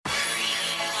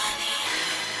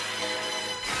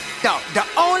The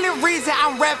only reason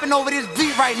I'm rapping over this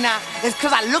beat right now is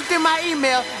cause I looked in my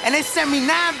email and they sent me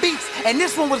 9 beats and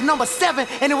this one was number 7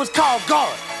 and it was called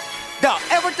God.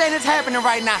 Everything that's happening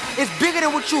right now is bigger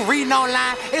than what you reading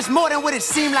online. It's more than what it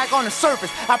seemed like on the surface.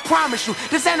 I promise you,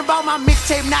 this ain't about my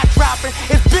mixtape not dropping.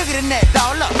 It's bigger than that,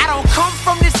 dawg. Look, I don't come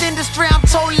from this industry, I'm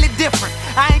totally different.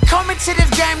 I ain't coming to this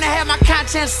game to have my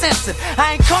content censored.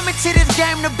 I ain't coming to this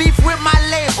game to beef with my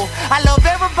label. I love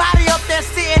everybody up there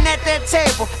sitting at that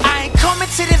table. I ain't coming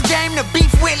to this game to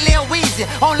beef with Lil Weezy.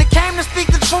 Only came to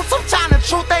speak the truth, sometimes the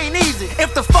truth ain't easy.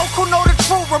 If the folk who know the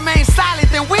truth remain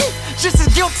silent, then we just as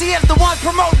guilty as the ones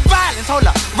promoting violence. Hold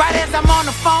up, right as I'm on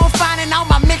the phone finding out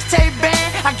my mixtape band,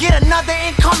 I get another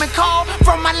incoming call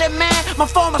from my little man, my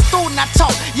former student I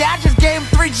taught. Yeah, I just gave him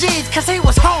 3 G's cause he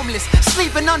was homeless,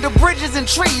 sleeping under bridges and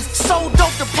trees. So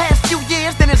dope the past few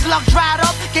years, then his luck dried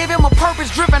up. Gave him a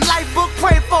purpose-driven life book,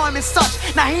 prayed for him and such.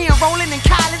 Now he enrolling in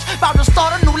college, about to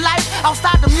start a new life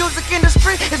outside the music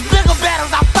industry. It's bigger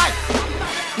battles I fight.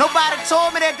 Nobody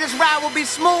told me that this ride would be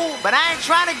smooth, but I ain't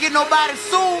trying to get nobody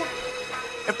sued.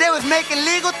 If they was making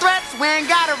legal threats, we ain't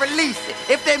gotta release it.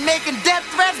 If they making death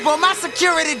threats, boy, my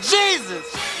security, Jesus.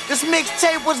 This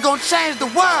mixtape was gonna change the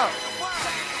world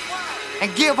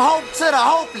and give hope to the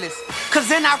hopeless. Cause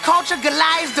in our culture,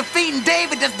 Goliath's defeating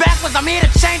David. That's backwards, I'm here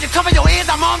to change it. Cover your ears,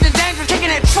 I'm armed and dangerous. Kicking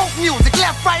that troop music,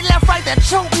 left, right, that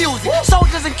troop music.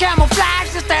 Soldiers in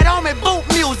camouflage, just that army boot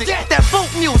music. That boot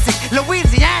music,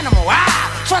 Louisiana,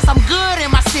 trust I'm good in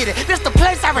my city, this the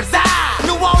place I reside.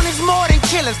 New Orleans more than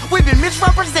killers, we've been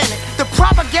misrepresented. The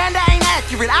propaganda ain't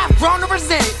accurate, I've grown to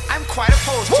resent it. I'm quite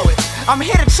opposed to it. I'm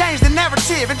here to change the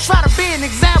narrative and try to be an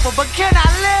example, but can I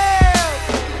live?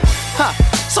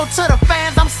 So to the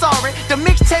fans, I'm sorry, the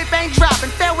mixtape ain't dropping.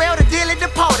 Farewell to Dilly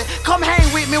Deported. Come hang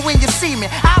with me when you see me,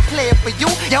 I'll play it for you.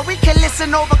 Yeah, we can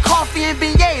listen over coffee and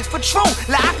beignets for true.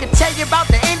 Like I can tell you about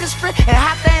the industry and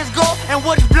how things go and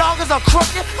which bloggers are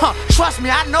crooked. Trust me,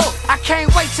 I know. I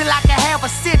can't wait till I can have a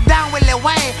sit down with Lil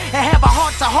Wayne and have a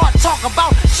heart-to-heart talk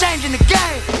about changing the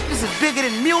game. This is bigger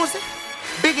than music,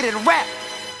 bigger than rap.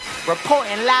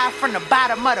 Reporting live from the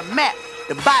bottom of the map,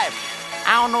 the Bible.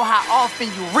 I don't know how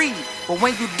often you read, but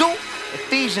when you do,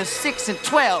 Ephesians 6 and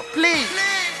 12, please.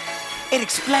 It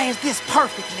explains this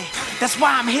perfectly. That's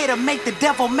why I'm here to make the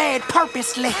devil mad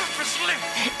purposely.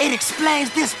 It explains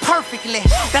this perfectly.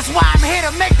 That's why I'm here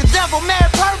to make the devil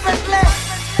mad purposely.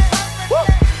 Woo.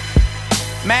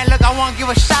 Man, look, I want to give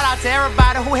a shout out to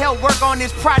everybody who helped work on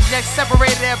this project,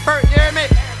 Separated at Birth, you hear me?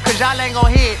 Cause y'all ain't gonna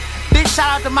hear it. Big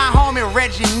shout out to my homie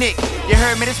Reggie Nick. You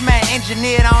heard me, this man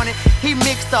engineered on it. He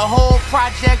mixed the whole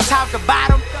project top to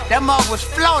bottom. That mug was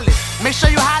flawless. Make sure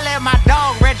you holler at my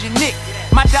dog Reggie Nick.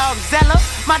 My dog Zella,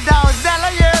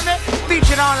 you heard me?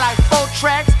 Featured on like 4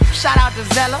 tracks. Shout out to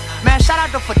Zella. Man, shout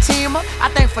out to Fatima. I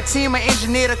think Fatima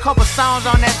engineered a couple songs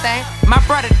on that thing. My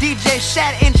brother DJ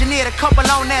Shat engineered a couple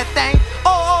on that thing.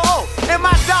 Oh, and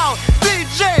my dog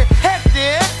DJ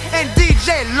Hector and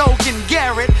DJ Logan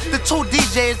Garrett, the 2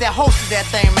 DJs that hosted that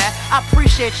thing, man. I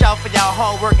appreciate y'all for y'all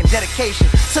hard work and dedication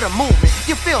to the movement.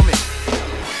 You feel me?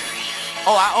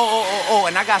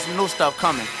 And I got some new stuff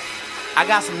coming.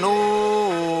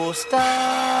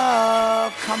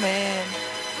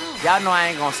 Y'all know I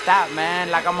ain't gonna stop, man.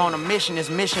 Like I'm on a mission, it's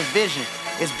mission vision.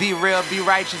 It's be real, be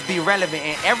righteous, be relevant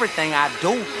in everything I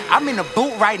do. I'm in the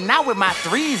booth right now with my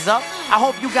 3s up. I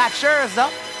hope you got yours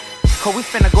up, cause we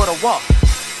finna go to war.